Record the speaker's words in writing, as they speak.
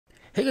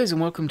Hey guys,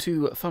 and welcome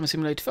to Farming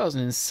Simulator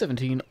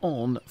 2017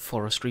 on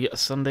Forestry, a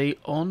Sunday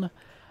on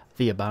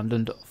the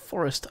Abandoned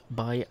Forest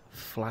by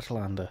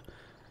Flatlander,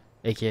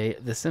 aka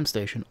the Sim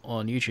Station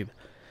on YouTube.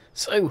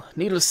 So,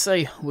 needless to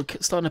say, we're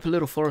starting up a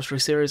little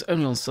Forestry series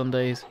only on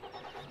Sundays,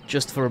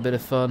 just for a bit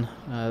of fun.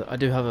 I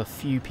do have a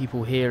few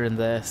people here and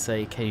there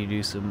say, can you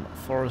do some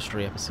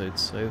Forestry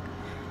episodes? So,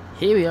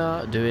 here we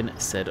are doing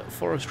said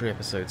Forestry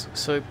episodes.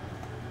 So,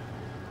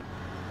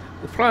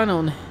 we're planning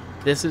on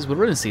we're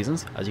running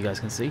seasons, as you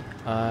guys can see.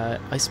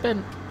 I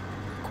spent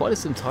quite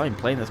some time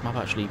playing this map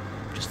actually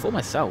just for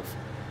myself,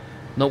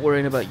 not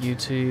worrying about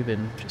YouTube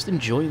and just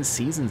enjoying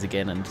seasons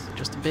again and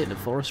just a bit of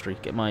forestry,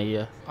 get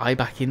my eye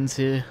back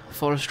into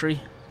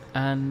forestry,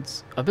 and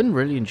I've been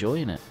really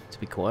enjoying it, to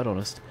be quite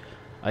honest.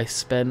 I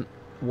spent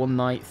one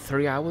night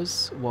 3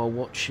 hours while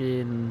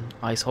watching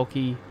ice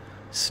hockey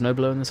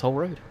snowblowing this whole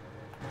road.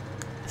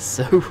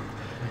 So,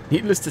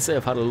 needless to say,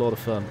 I've had a lot of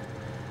fun.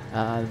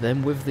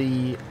 Then with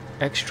the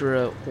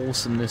extra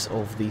awesomeness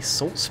of the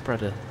salt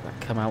spreader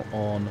that come out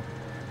on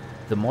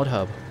the mod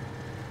hub,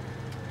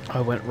 I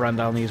ran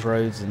down these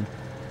roads and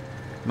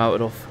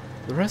melted off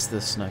the rest of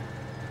the snow.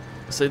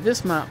 So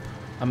this map,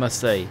 I must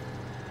say,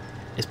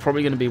 is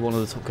probably going to be one of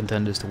the top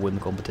contenders to win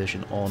the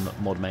competition on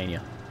Mod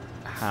Mania,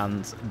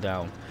 hands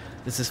down.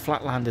 This is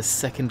Flatlander's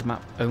second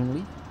map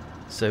only,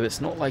 so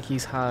it's not like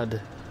he's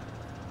had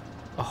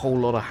a whole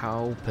lot of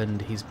help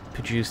and he's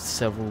produced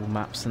several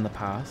maps in the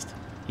past.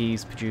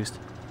 He's produced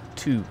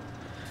 2.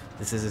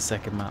 This is his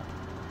second map.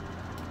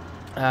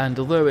 And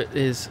although it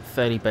is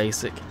fairly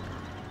basic,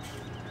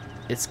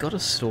 it's got a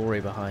story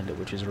behind it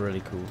which is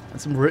really cool.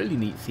 And some really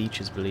neat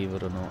features, believe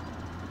it or not.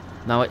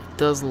 Now it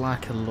does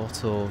lack a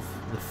lot of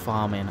the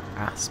farming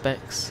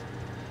aspects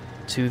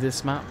to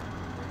this map,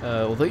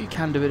 although you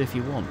can do it if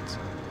you want.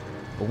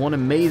 But one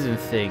amazing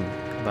thing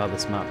about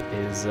this map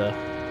is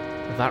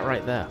that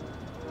right there.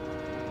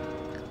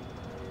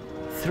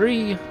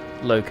 3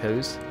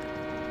 locos,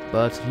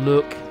 but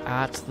look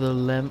at the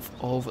length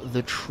of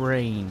the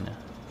train.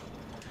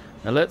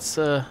 Now let's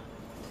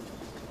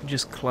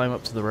just climb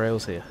up to the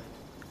rails here.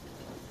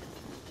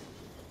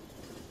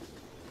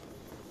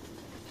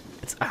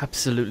 It's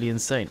absolutely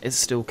insane. It's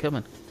still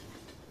coming.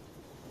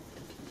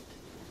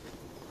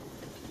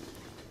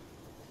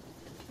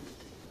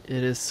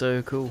 It is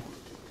so cool.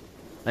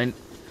 And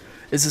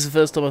this is the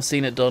first time I've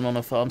seen it done on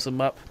a farm sim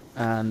map,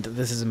 and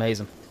this is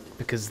amazing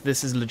because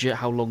this is legit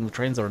how long the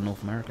trains are in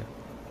North America.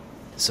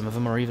 Some of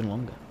them are even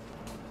longer.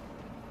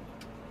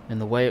 And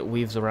the way it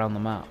weaves around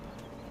the map.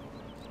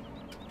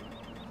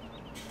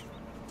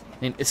 I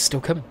mean, it's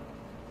still coming.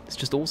 It's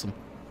just awesome.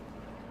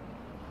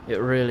 It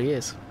really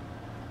is.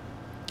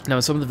 Now,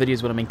 in some of the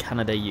videos when I'm in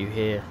Canada, you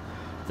hear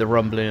the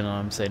rumbling and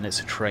I'm saying it's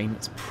a train.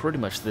 It's pretty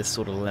much this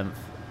sort of length.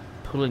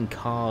 Pulling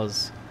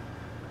carriages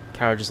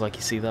like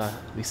you see there.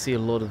 We see a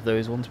lot of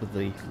those ones with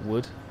the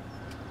wood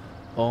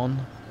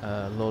on.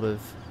 A lot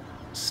of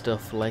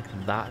stuff like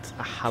that.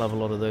 A hell of a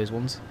lot of those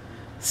ones.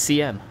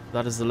 CN,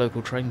 that is the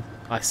local train.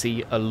 I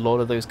see a lot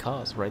of those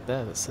cars right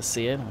there. That's the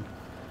CN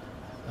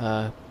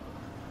on.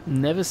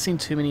 Never seen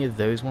too many of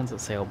those ones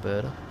that say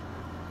Alberta,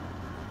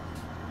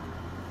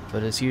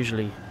 but it's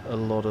usually a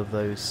lot of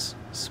those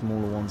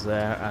smaller ones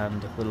there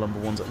and the lumber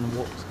ones and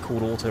what's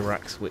called auto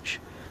racks, which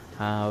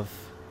have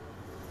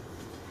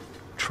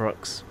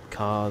trucks,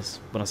 cars.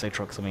 When I say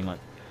trucks, I mean like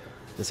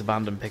this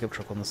abandoned pickup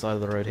truck on the side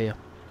of the road here.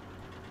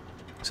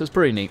 So it's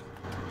pretty neat.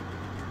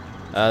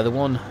 The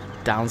one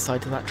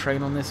downside to that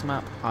train on this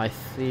map, I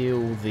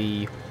feel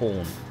the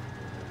horn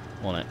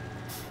on it.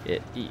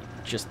 It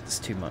just, it's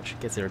too much.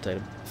 It gets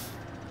irritating.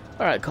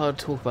 Alright, can't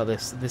talk about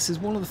this. This is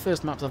one of the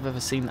first maps I've ever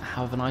seen that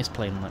have an ice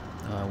plane on it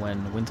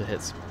when winter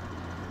hits.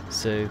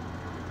 So,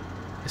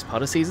 it's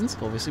part of seasons,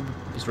 obviously,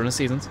 it's running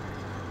seasons.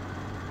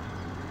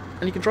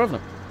 And you can drive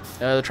them.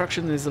 The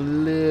traction is a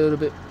little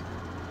bit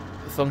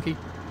funky.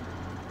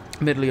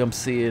 Admittedly, I'm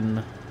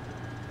seeing,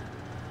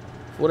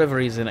 for whatever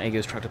reason,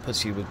 Ago's tractor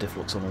puts you with diff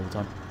locks on all the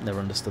time. Never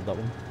understood that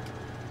one.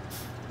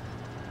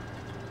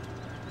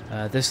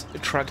 This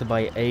tractor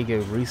by Ago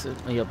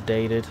recently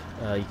updated.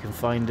 You can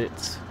find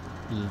it.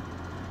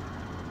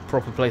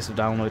 Proper place of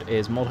download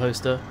is Mod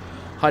Hoster.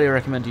 Highly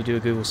recommend you do a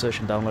Google search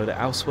and download it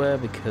elsewhere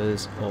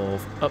because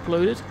of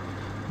uploaded.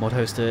 Mod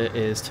Hoster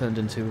is turned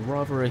into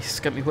rather a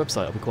scumpy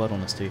website, I'll be quite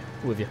honest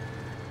with you.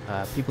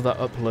 People that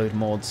upload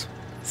mods,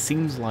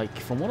 seems like,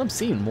 from what I'm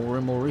seeing more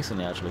and more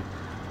recently actually,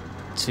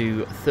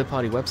 to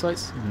third-party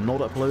websites,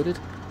 not uploaded,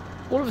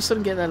 all of a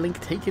sudden get their link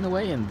taken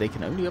away and they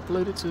can only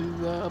upload it to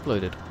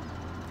uploaded.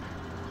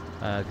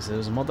 Because there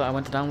was a mod that I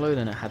went to download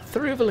and it had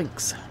 3 other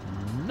links.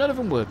 None of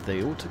them worked,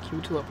 they all took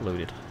you to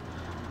uploaded.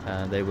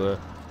 They were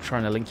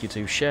trying to link you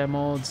to share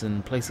mods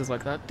and places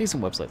like that.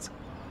 Decent websites.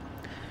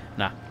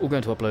 Nah, all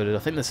going to uploaded. I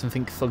think there's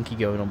something funky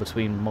going on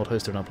between Mod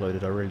Hoster and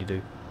uploaded, I really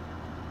do.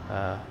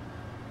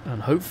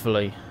 And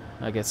hopefully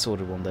that gets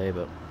sorted one day,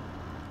 but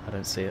I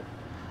don't see it.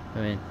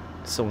 I mean,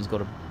 someone's got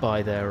to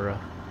buy their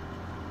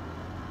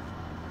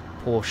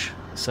Porsche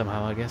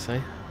somehow, I guess, eh?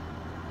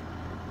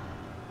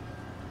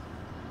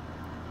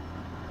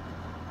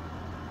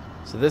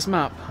 So this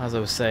map, as I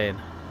was saying,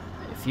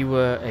 if you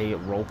were a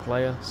role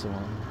player,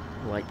 someone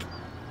like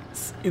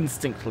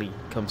instinctly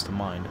comes to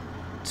mind,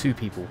 two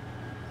people,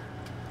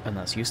 and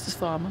that's Eustace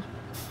Farmer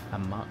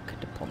and Mark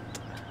DuPont.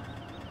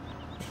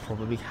 They'll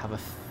probably have a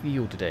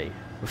field day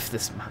with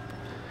this map.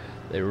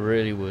 They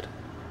really would.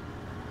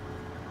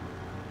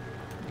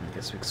 I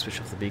guess we can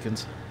switch off the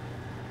beacons.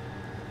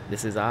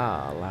 This is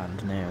our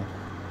land now.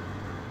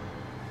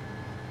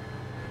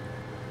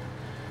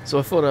 So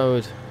I thought I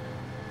would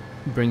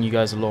bring you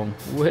guys along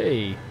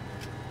way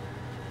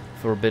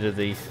for a bit of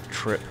the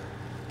trip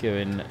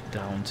going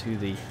down to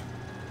the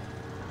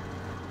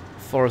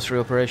forestry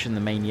operation, the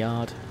main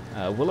yard.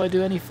 Will I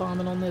do any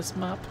farming on this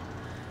map?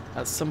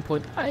 At some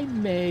point I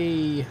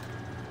may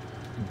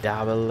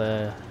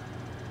dabble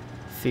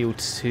field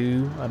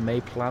 2. I may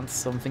plant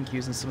something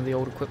using some of the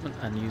old equipment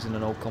and using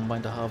an old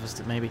combine to harvest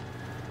it maybe.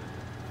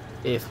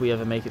 If we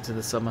ever make it to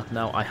the summer.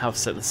 Now I have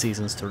set the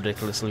seasons to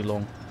ridiculously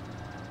long.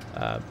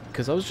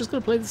 Because I was just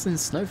going to play this in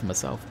snow for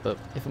myself, but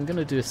if I'm going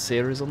to do a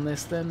series on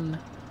this, then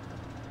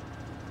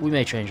we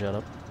may change that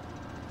up.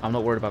 I'm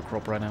not worried about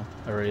crop right now.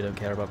 I really don't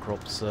care about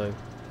crops, so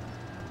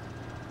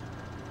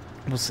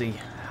we'll see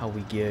how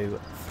we go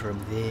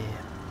from there.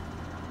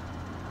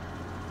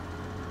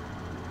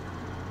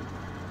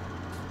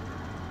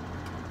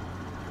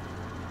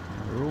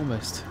 We're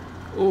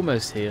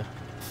almost here.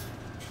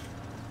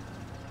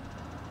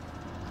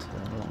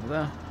 Turn along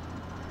there.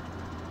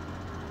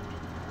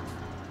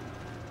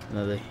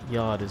 Now the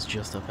yard is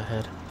just up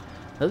ahead.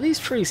 Now these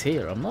trees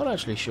here, I'm not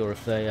actually sure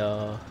if they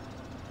are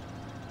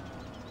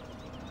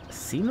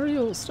scenery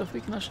or stuff we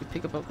can actually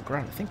pick up off the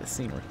ground. I think they're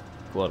scenery,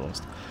 quite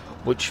honest.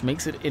 Which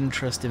makes it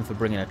interesting for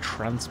bringing a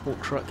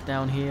transport truck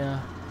down here,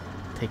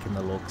 taking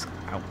the logs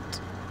out.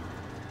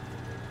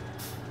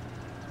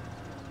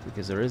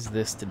 Because there is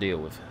this to deal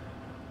with.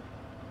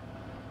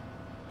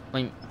 I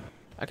mean,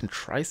 I can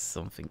try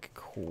something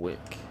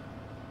quick.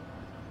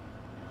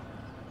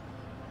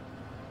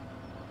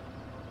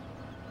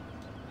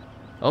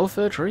 Oh,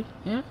 fir tree,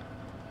 yeah,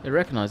 it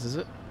recognises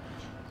it.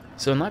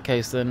 So in that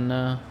case then,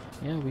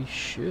 yeah, we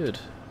should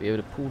be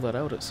able to pull that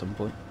out at some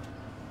point.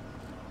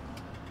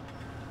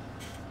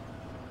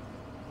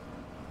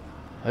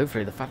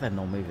 Hopefully the fact they're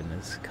not moving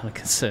is kind of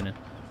concerning.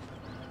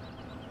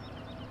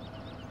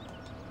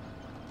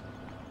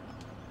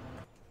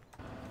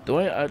 Do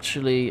I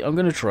actually... I'm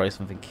going to try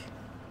something.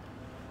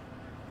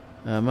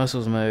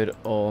 Muscles mode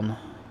on.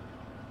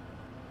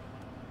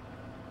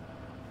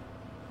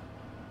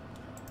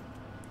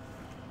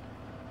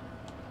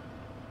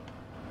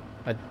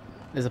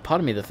 There's a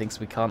part of me that thinks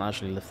we can't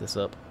actually lift this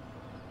up.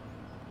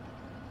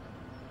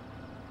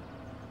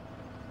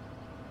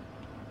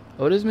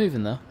 Oh, it is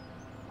moving though.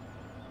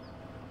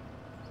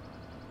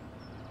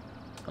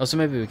 Oh, so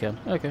maybe we can.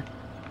 Okay.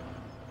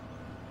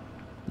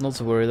 Not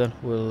to worry then.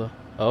 We'll...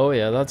 oh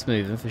yeah, that's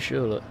moving for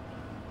sure. Look.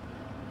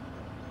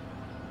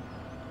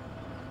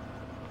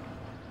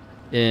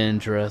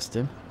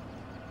 Interesting.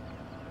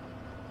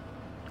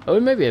 Oh, we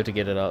may be able to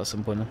get it out at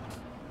some point then.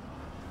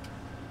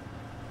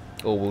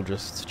 Or we'll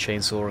just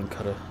chainsaw and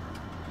cut a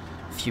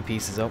few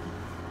pieces out.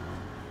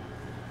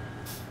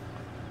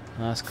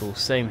 That's cool.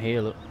 Same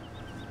here, look.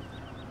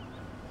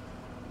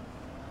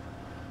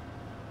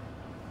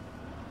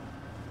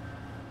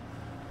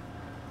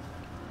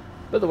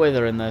 But the way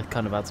they're in there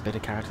kind of adds a bit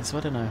of character, so I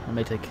don't know. I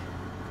may take...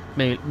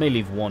 may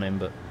leave one in,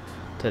 but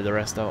take the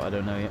rest out, I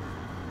don't know yet.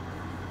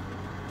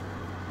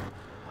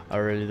 I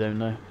really don't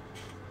know.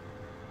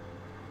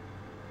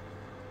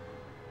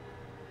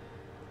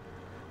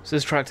 So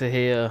this tractor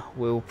here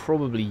we'll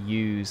probably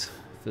use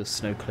for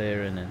snow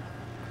clearing and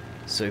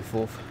so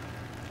forth.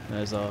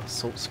 There's our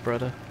salt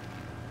spreader.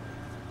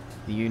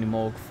 The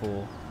Unimog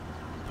for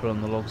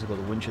pulling the logs, we've got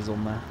the winches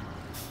on there.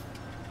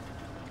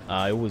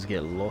 I always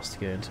get lost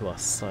going to our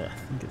site. I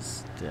think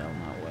it's down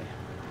that way.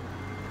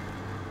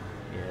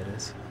 Yeah, it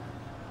is.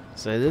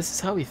 So this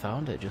is how we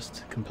found it,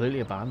 just completely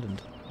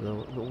abandoned.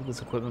 All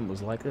this equipment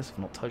was like this, I've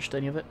not touched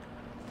any of it.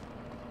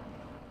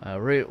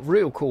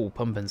 Real cool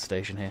pumping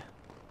station here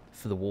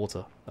for the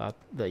water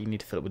that you need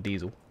to fill up with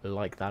diesel. I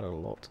like that a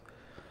lot.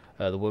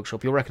 The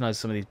workshop, you'll recognise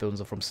some of these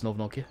buildings are from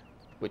Snovnokia,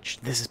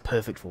 which this is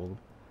perfect for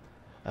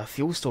them.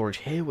 Fuel storage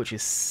here, which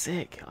is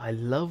sick. I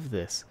love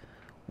this.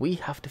 We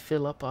have to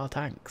fill up our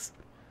tanks.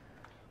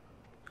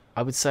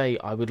 I would say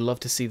I would love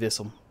to see this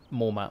on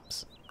more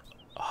maps.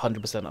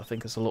 100%, I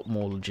think it's a lot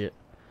more legit.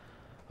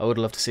 I would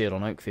love to see it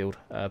on Oakfield,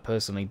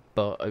 personally,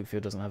 but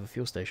Oakfield doesn't have a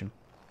fuel station.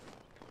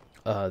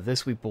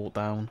 This we bought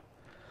down,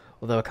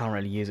 although I can't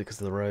really use it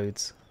because of the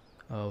roads.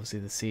 Obviously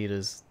the seed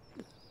is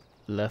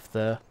left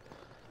there.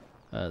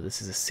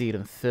 This is a seed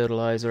and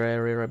fertilizer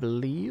area, I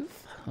believe.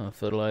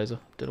 Fertilizer,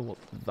 don't know what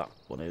that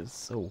one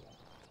is. Oh,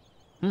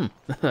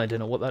 I don't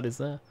know what that is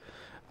there.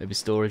 Maybe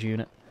storage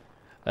unit.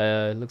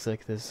 Looks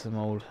like there's some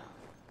old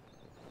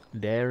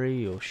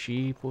dairy or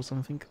sheep or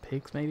something,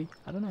 pigs maybe,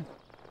 I don't know.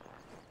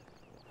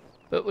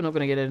 But we're not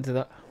going to get into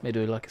that. Maybe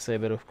do, like I say, a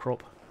bit of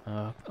crop.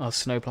 Our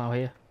snowplow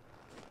here.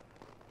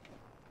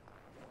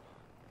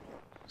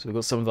 So we've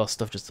got some of our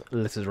stuff just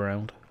littered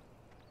around.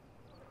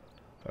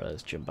 Alright,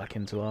 let's jump back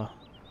into our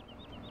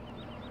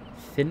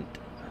Fint.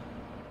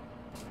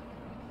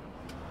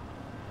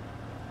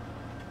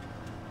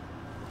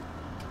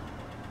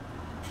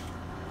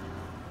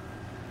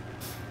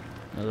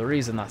 Now the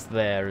reason that's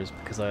there is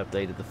because I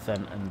updated the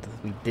Fent, and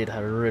we did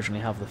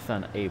originally have the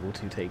Fent able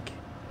to take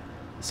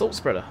the Salt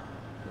Spreader,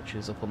 which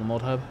is up on the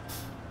mod hub.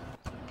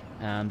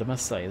 And I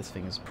must say, this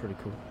thing is pretty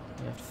cool.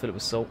 You have to fill it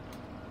with salt.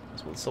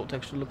 That's what the salt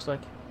texture looks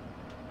like.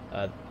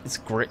 It's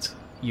grit,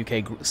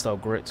 UK style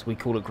grit. We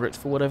call it grit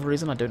for whatever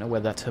reason. I don't know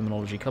where that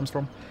terminology comes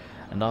from.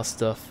 And our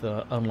stuff,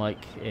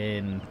 unlike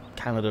in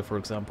Canada, for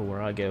example,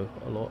 where I go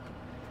a lot,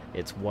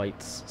 it's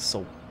white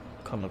salt.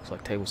 Kind of looks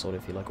like table salt,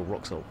 if you like, or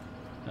rock salt,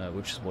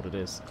 which is what it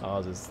is.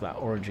 Ours is that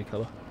orangey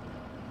colour.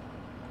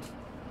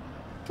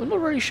 I'm not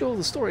really sure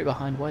the story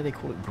behind why they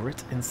call it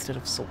grit instead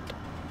of salt.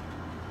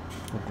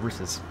 Or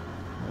gritters,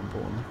 more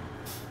importantly.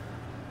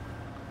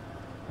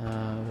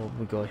 What have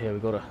we got here?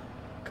 We've got a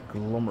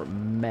conglomerate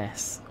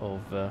mess of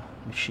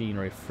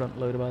machinery. Front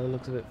loader by the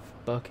looks of it.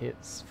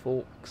 Buckets,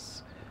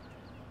 forks,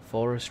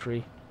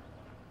 forestry.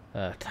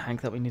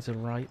 Tank that we need to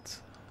write.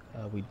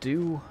 We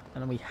do,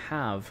 and then we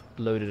have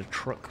loaded a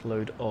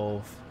truckload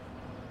of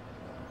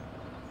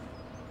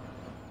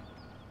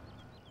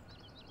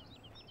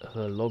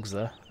logs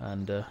there.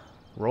 And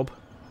Rob,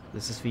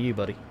 this is for you,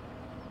 buddy.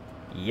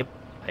 Yep,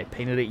 I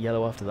painted it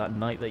yellow after that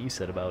night that you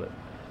said about it.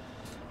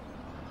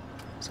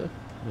 So,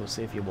 we'll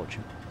see if you're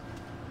watching.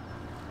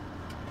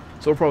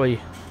 So we'll probably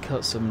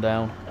cut some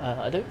down.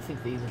 I don't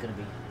think these are going to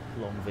be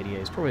long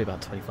videos, probably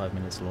about 25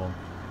 minutes long.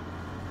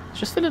 It's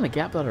just filling a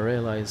gap that I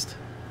realised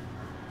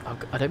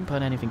I don't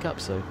put anything up,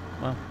 so,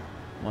 well,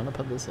 why not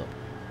put this up?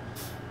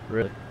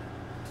 Really.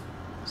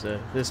 So,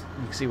 this,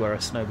 you can see where I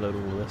snowblowed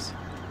all of this.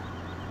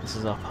 This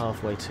is up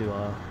halfway to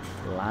our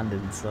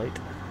landing site.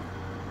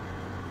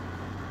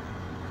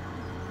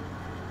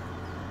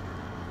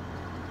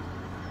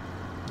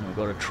 And we've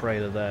got a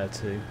trailer there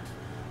too.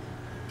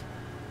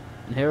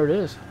 And here it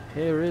is.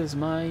 Here is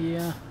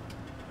my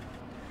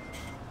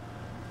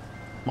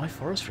my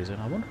forestry zone.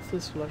 I wonder if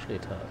this will actually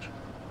attach.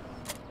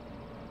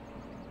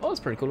 Oh,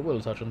 that's pretty cool. It will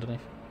attach underneath.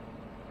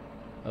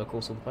 Oh, of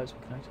course, all the pipes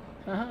will connect.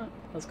 Haha,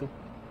 that's cool.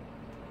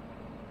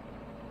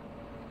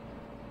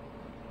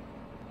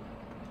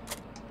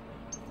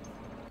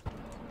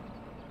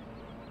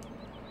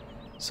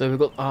 So we've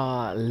got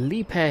our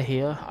leap air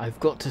here. I've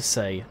got to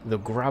say, the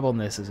grab on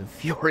this is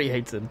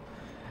infuriating,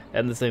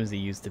 and the same as it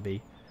used to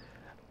be.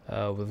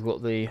 We've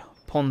got the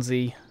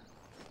Ponzi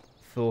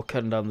for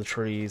cutting down the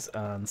trees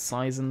and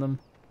sizing them.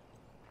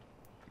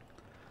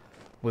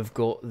 We've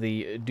got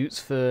the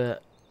Dutzfer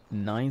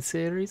 9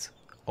 series.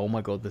 Oh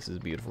my god, this is a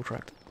beautiful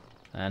tractor.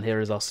 And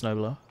here is our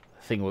snowblower.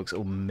 The thing looks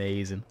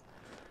amazing.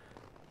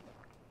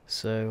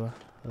 So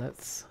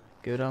let's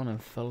go down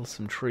and fell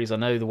some trees. I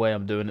know the way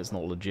I'm doing it's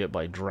not legit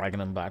by dragging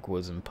them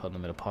backwards and putting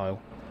them in a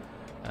pile.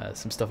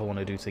 Some stuff I want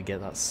to do to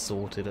get that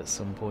sorted at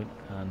some point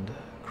and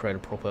create a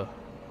proper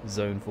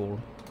zone for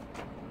them.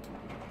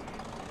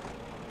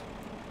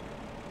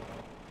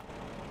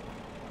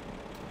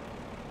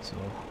 So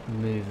I'll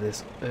move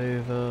this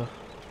over.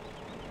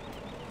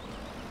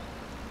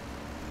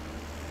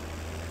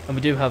 And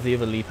we do have the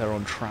other leaper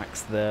on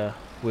tracks there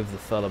with the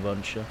fella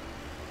buncher.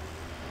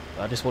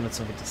 I just wanted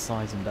something to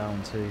size them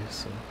down too,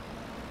 so I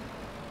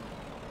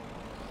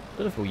don't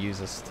know if we'll use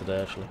this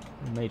today actually.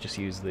 We may just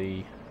use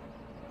the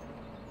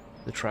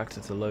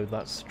tractor to load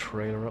that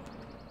trailer up.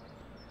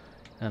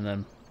 And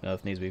then,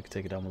 if needs be, we can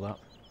take it down with that.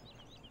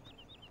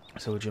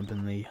 So we'll jump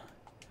in the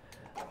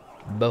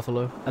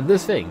Buffalo. And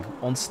this thing,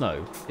 on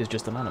snow, is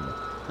just an animal.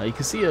 Now you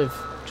can see I've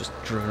just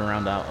driven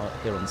around out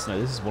here on the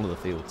snow. This is one of the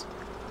fields.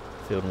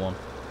 Field 1.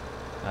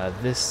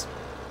 This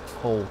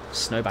whole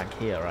snowbank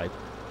here I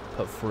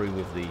put through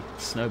with the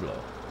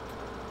snowblower.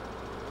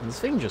 And this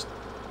thing just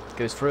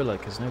goes through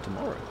like there's no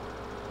tomorrow.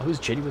 I was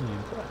genuinely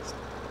impressed.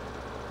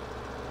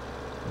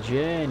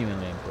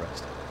 Genuinely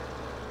impressed.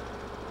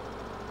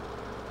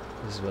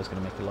 This is what's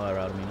going to make a liar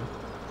out of me now.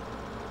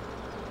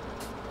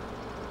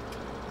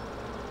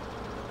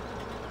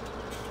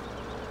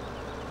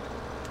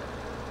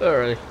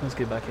 Alright, let's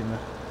get back in the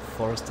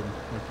forest and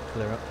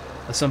clear up.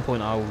 At some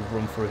point I will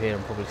run through here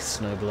and probably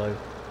snowblow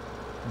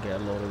and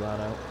get a lot of that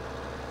out.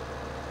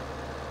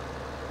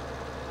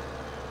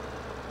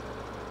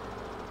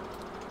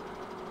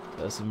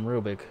 There's some real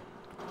big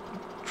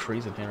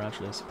trees in here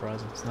actually, it's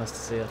surprising. It's nice to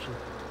see actually.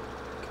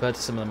 Compared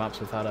to some of the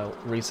maps we've had out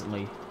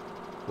recently,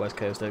 West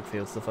Coast,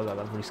 Oakfield, stuff like that,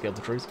 I've rescaled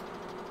the trees.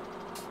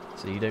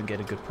 So you don't get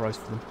a good price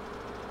for them.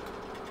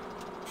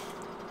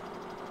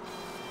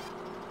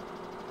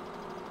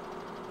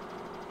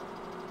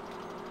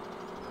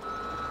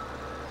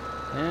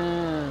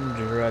 And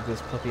drag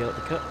this puppy out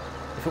the cut.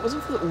 If it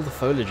wasn't for all the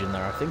foliage in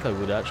there, I think I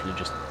would actually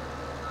just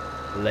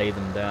lay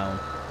them down.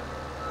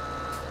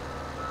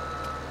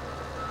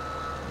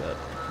 But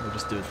we'll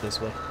just do it this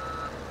way.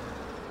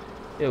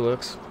 It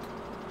works.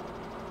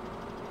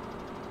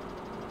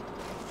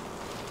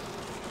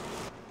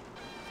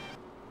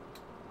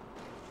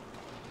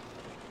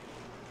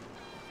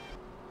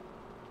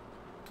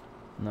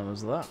 And that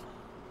was that.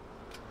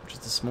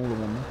 Just a smaller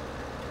one there.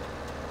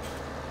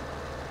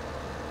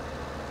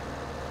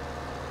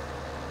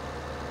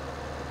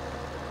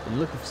 I'm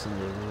looking for some of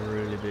the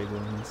really big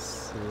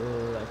ones,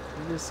 like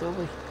this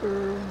over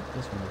here.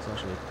 This one looks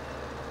actually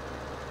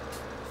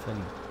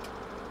fairly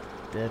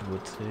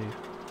deadwood too.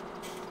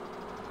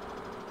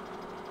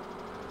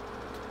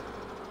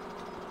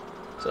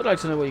 So I'd like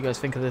to know what you guys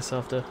think of this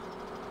after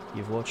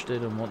you've watched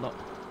it and whatnot.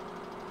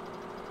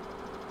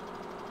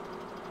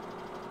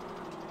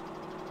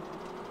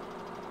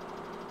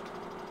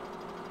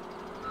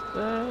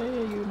 Why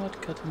are you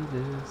not cutting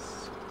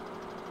this?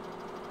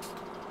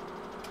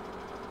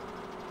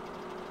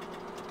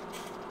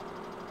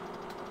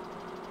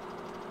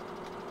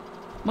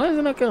 Why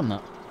isn't it cutting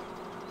that?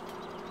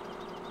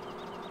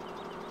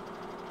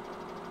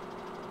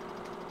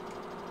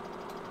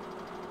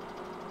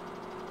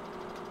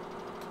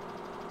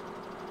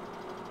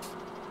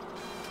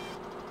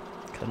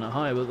 Cutting it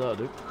higher, but that'll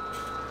do.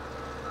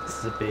 This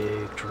is a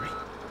big tree.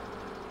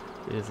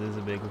 This is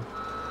a big one.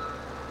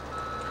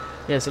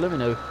 Yeah, so let me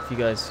know if you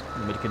guys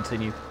want me to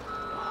continue.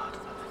 Oh,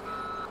 did that thing?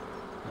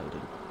 No, it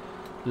didn't.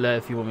 Let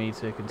if you want me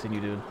to continue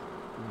doing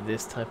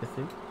this type of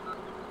thing.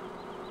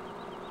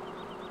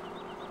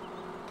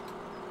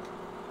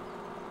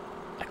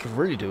 I could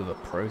really do with a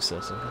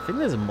processor. I think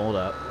there's a mod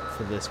out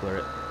for this where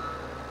it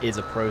is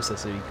a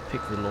processor. You can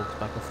pick the logs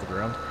back off the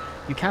ground.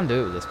 You can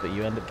do it with this, but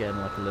you end up getting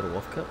like a little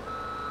offcut,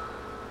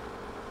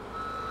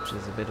 which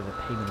is a bit of a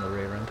pain in the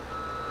rear end.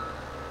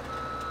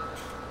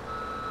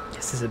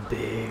 This is a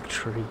big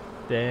tree.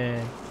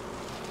 Dang.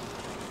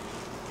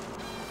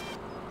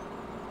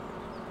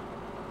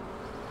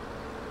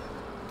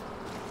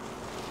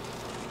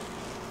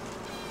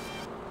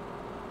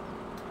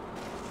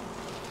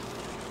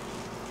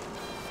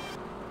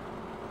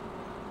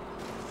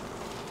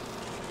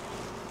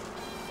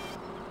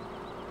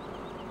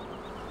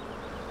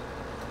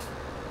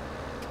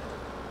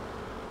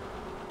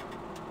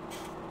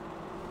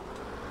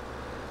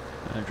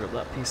 I'm gonna drop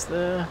that piece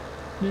there.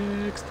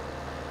 Next.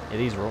 Yeah,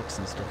 these rocks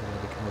and stuff are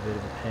going to become a bit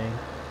of a pain.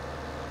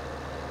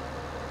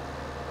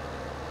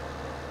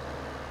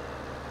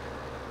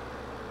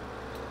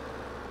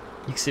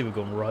 You can see we've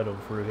gone right on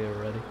through here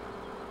already.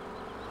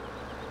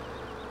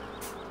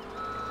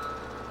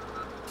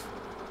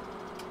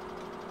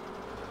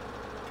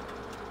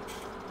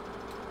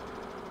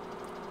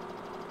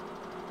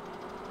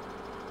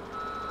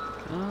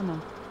 Come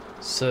on.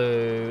 So,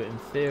 in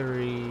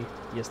theory,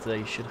 yesterday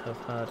you should have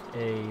had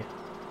a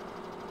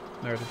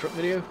American truck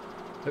video,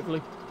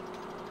 hopefully.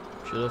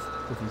 Should have,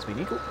 all things being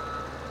equal.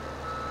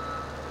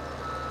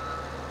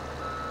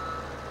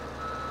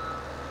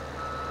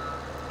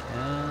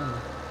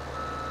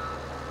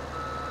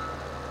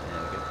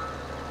 There we go.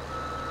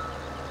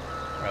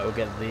 Right, we'll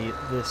get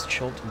this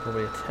chopped and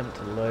probably attempt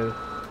to load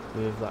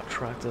with that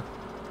tractor.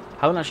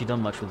 Haven't actually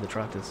done much with the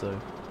tractor, so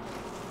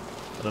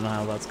I don't know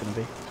how that's going to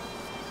be.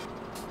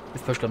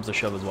 If push comes to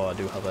shove as well, I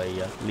do have a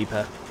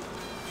Liebherr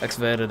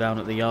excavator down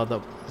at the yard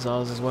that is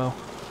ours as well,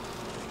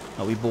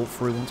 that we bought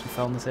through once we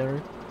found this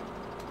area.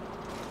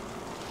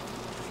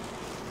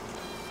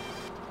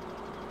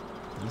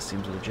 This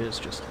seems legit, it's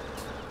just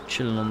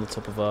chilling on the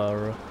top of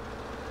our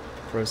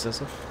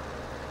processor.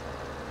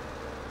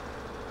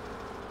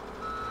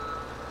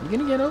 You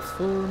gonna get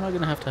off, or am I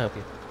gonna have to help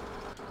you?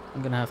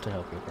 I'm gonna have to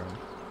help you, apparently.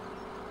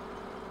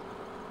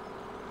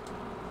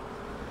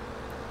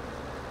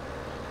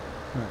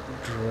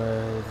 Right,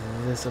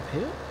 drive this up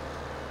here.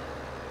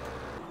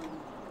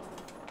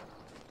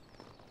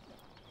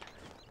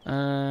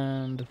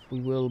 And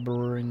we will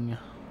bring...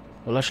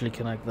 We'll actually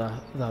connect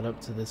that up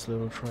to this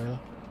little trailer.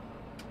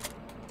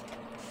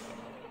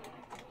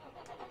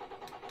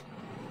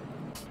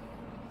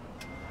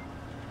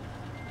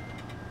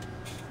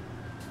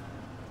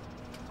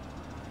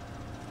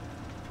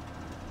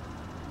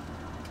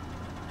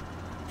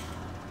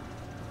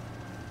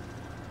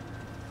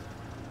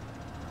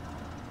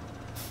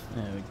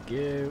 There we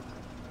go.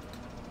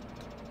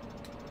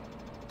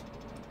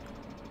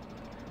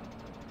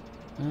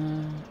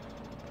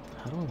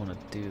 How do I want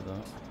to do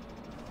that?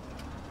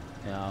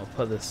 Yeah, I'll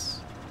put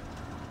this...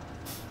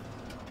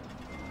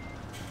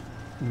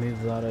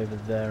 Move that over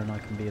there and I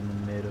can be in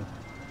the middle.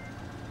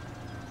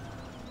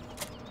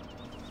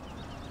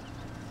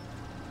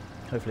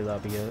 Hopefully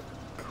that'll be a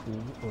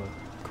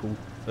cool,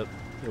 but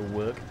it'll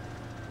work.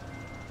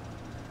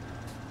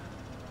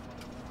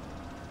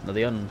 Now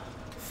the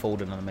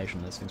unfolding animation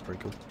of this thing's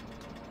pretty cool.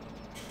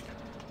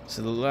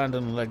 So the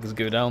landing legs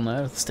go down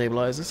there with the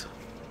stabilizers.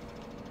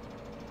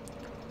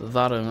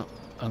 That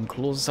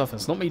unclaws itself.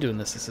 It's not me doing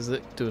this is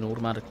it doing it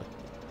automatically.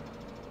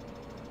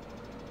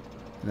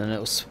 And then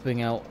it'll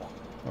spin out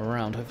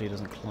around. Hopefully it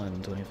doesn't climb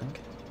into anything.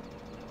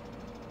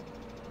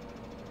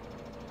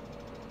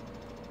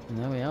 And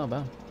there we are,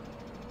 bam.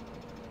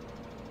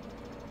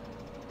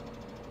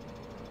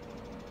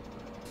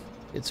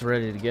 It's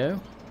ready to go.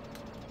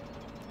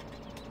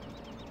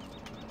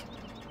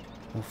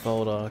 We'll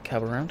fold our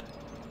cab around.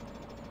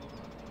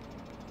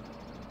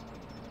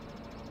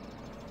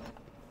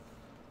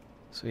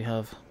 So we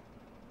have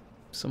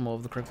somewhat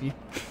of the correct view.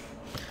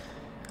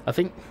 I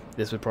think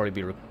this would probably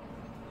be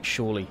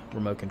surely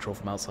remote control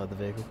from outside the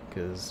vehicle,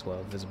 because,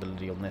 well,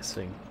 visibility on this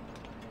thing,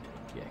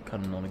 yeah,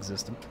 kind of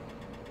non-existent.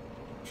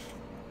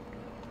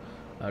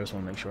 I just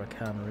want to make sure I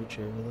can reach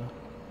over there.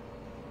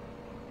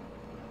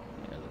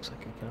 Yeah, it looks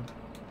like I can.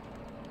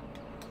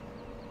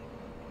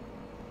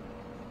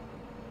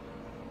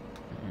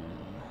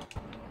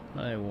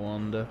 I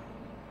wonder.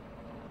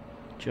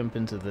 Jump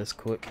into this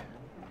quick.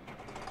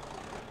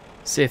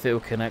 See if it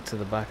will connect to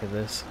the back of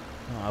this.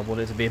 Oh, I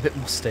want it to be a bit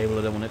more stable,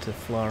 I don't want it to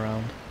fly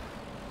around.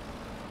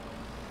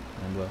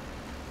 And well,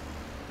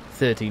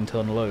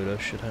 13-ton loader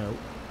should help.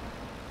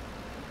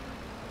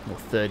 Or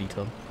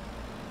 30-ton.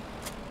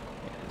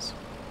 It is.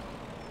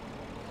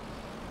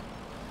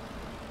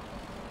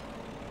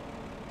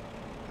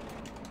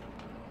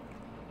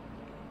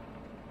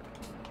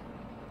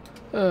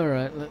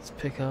 Alright, let's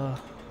pick our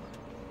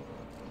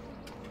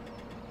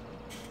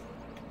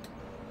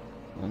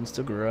ones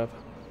to grab.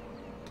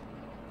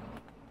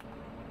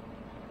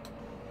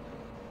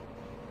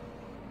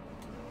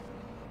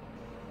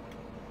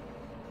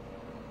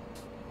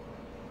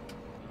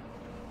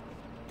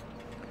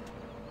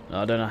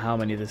 I don't know how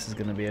many this is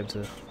going to be able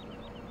to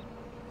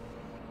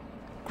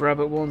grab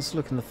at once.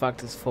 Look at the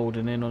fact it's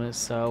folding in on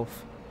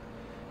itself.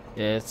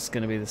 Yeah, it's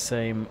going to be the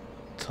same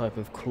type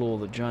of claw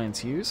that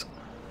giants use,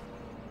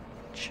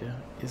 which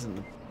isn't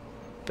the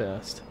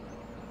best.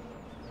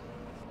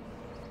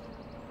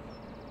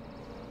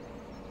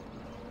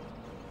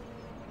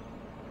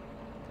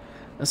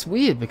 That's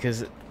weird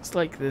because it's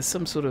like there's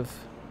some sort of...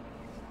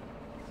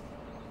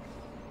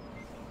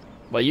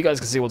 Well, you guys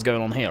can see what's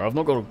going on here. I've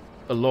not got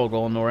a log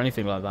on or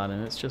anything like that,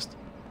 and it's just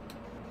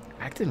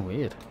acting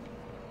weird.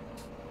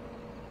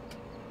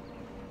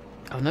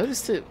 I've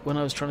noticed it when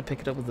I was trying to pick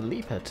it up with the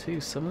leap head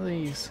too. Some of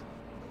these...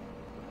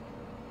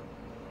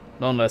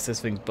 Not unless this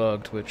thing's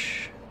bugged,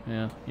 which,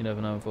 yeah, you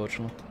never know,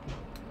 unfortunately.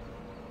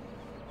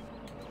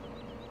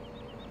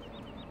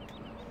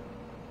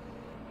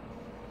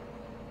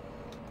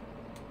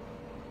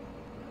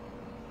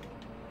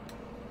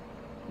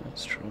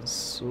 Let's try and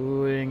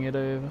swing it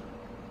over.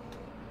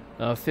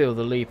 I feel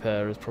the leap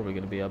air is probably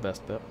going to be our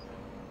best bet.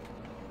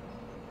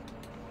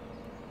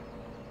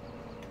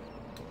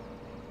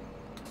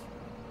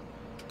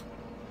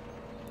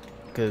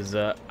 Because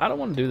I don't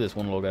want to do this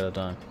one log at a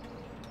time.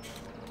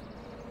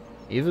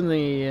 Even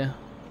the...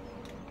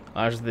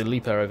 actually, the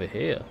leap air over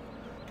here,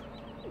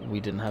 we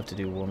didn't have to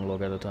do one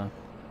log at a time.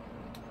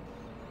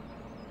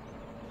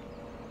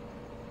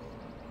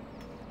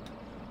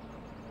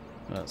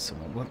 That's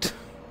somewhat worked.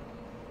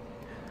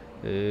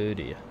 Oh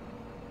dear.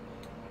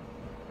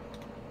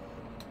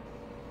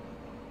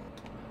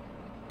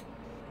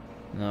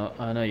 Now,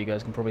 I know you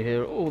guys can probably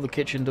hear all the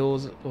kitchen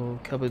doors or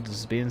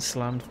cupboards being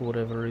slammed for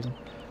whatever reason.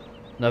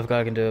 Nothing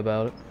I can do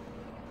about it.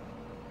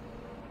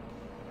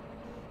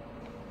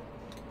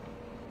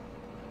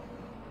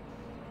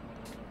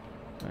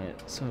 Right,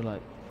 so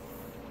like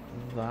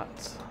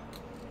that.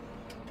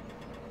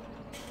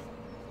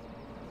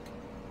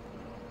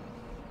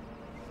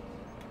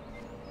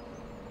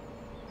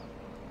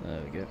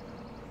 There we go.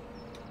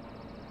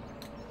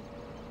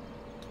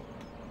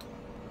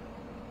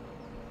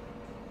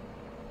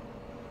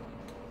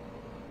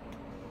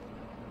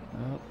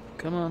 Oh,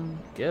 come on,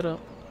 get up.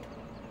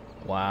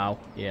 Wow,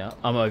 yeah,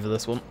 I'm over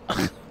this one.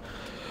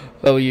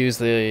 They'll use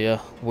the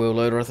wheel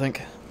loader, I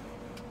think.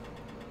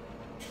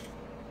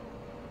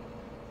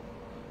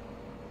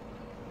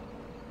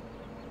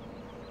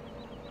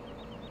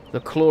 The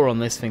claw on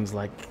this thing's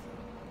like...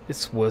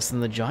 It's worse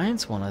than the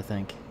Giant's one, I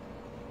think.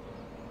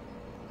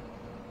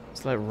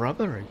 It's like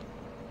rubbery.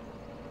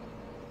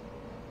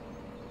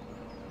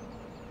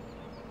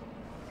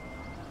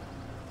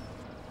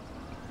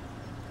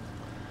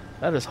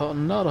 That is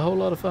not a whole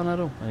lot of fun at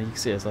all. You can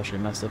see it's actually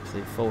messed up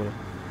the folder.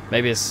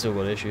 Maybe it's still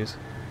got issues.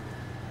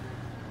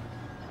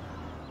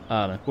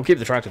 I don't know. We'll keep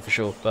the tractor for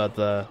sure,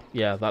 but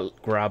yeah, that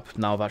grab,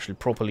 now I've actually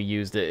properly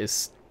used it,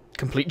 is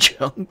complete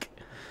junk.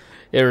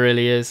 It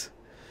really is.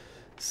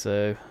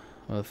 So,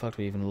 well, the fact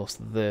we even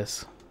lost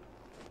this.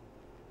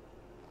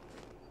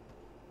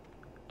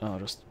 I'll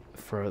just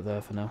throw it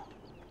there for now.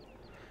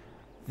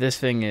 This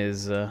thing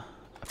is a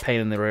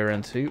pain in the rear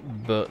end too,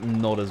 but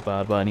not as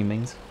bad by any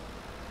means.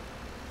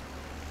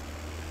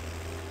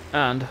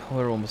 And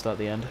we're almost at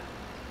the end.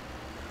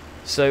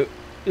 So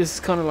this is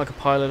kind of like a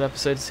pilot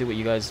episode to see what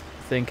you guys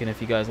think and if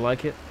you guys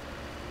like it.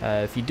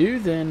 If you do,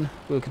 then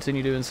we'll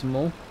continue doing some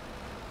more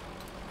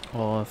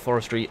on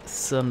Forestry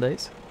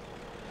Sundays.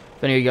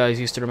 If any of you guys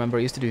used to remember,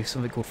 I used to do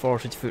something called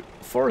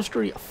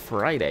Forestry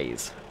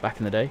Fridays back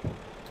in the day.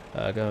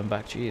 Going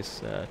back, geez,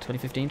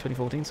 2015,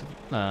 2014,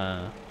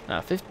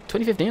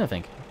 2015 I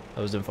think I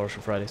was doing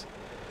Forestry Fridays.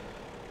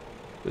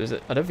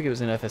 I don't think it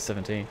was in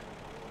FS17,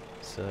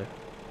 so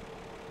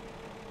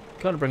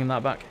kind of bringing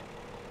that back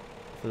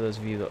for those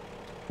of you that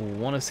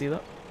want to see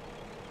that.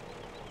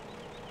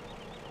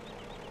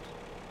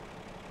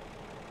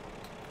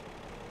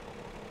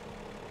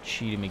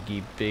 Cheating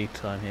McGee big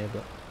time here,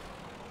 but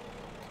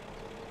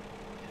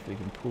if we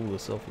can pull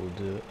this off, we'll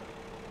do it.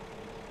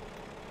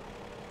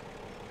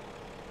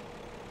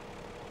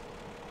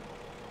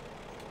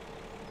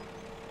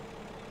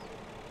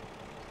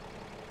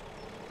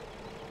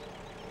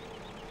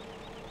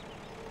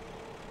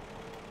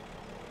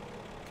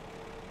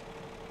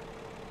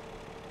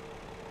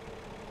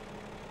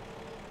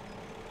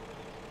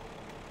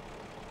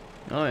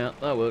 Oh yeah,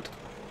 that worked.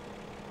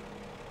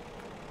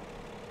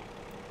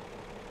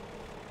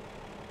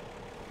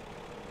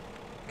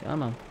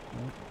 Come on.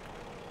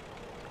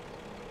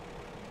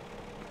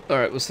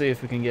 Alright, we'll see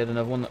if we can get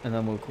another one, and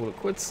then we'll call it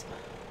quits.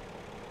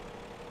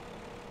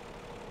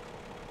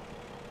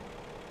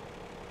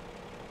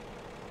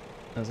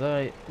 As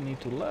I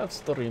need to live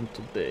stream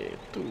today,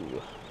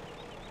 too.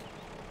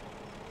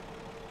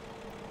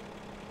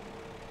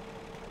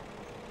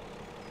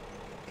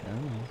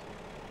 Come on.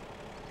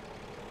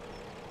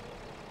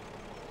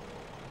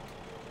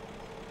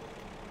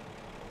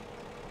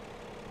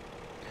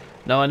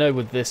 Now I know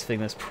with this thing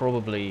there's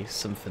probably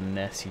some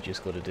finesse you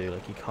just got to do,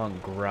 like you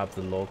can't grab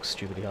the log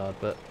stupidly hard,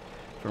 but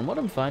from what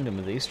I'm finding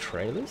with these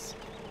trailers,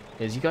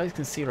 is you guys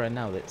can see right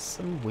now there's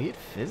some weird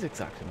physics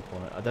acting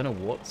upon it. I don't know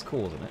what's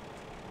causing it.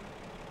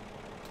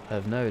 I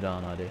have no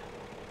darn idea.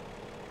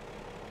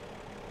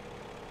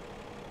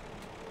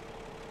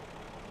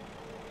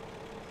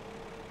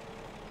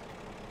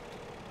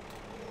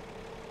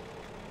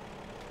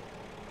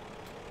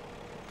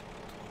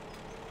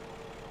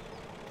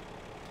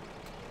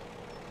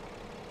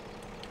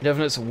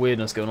 Definitely some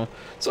weirdness going on.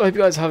 So I hope you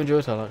guys have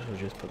enjoyed. I'll actually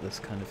just put this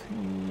kind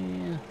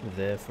of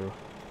there for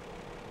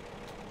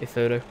a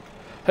photo.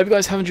 Hope you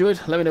guys have enjoyed.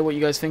 Let me know what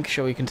you guys think.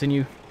 Shall we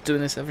continue doing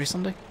this every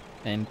Sunday?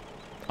 And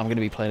I'm going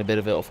to be playing a bit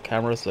of it off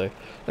camera, so like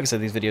I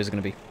said, these videos are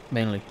going to be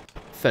mainly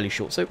fairly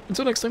short. So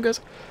until next time,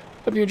 guys,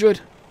 hope you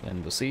enjoyed,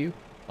 and we'll see you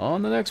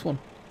on the next one.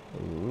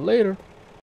 Later.